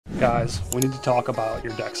Guys, we need to talk about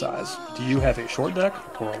your deck size. Do you have a short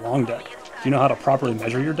deck or a long deck? Do you know how to properly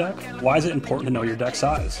measure your deck? Why is it important to know your deck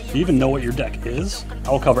size? Do you even know what your deck is?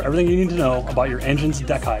 I will cover everything you need to know about your engine's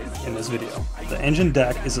deck height in this video. The engine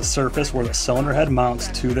deck is a surface where the cylinder head mounts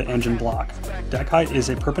to the engine block. Deck height is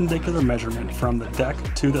a perpendicular measurement from the deck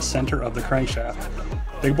to the center of the crankshaft.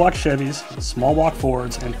 Big Block Chevys, small block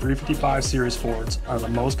Fords, and 355 series Fords are the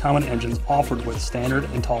most common engines offered with standard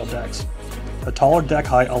and tall decks. The taller deck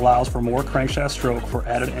height allows for more crankshaft stroke for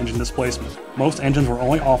added engine displacement. Most engines were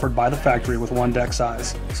only offered by the factory with one deck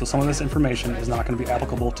size, so some of this information is not going to be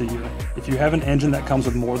applicable to you. If you have an engine that comes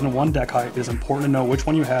with more than one deck height, it is important to know which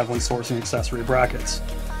one you have when sourcing accessory brackets.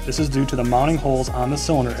 This is due to the mounting holes on the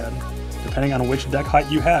cylinder head. Depending on which deck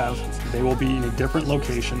height you have, they will be in a different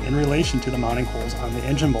location in relation to the mounting holes on the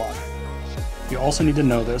engine block. You also need to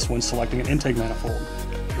know this when selecting an intake manifold.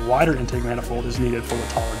 A wider intake manifold is needed for the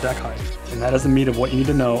taller deck height, and that is the meat of what you need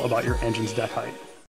to know about your engine's deck height.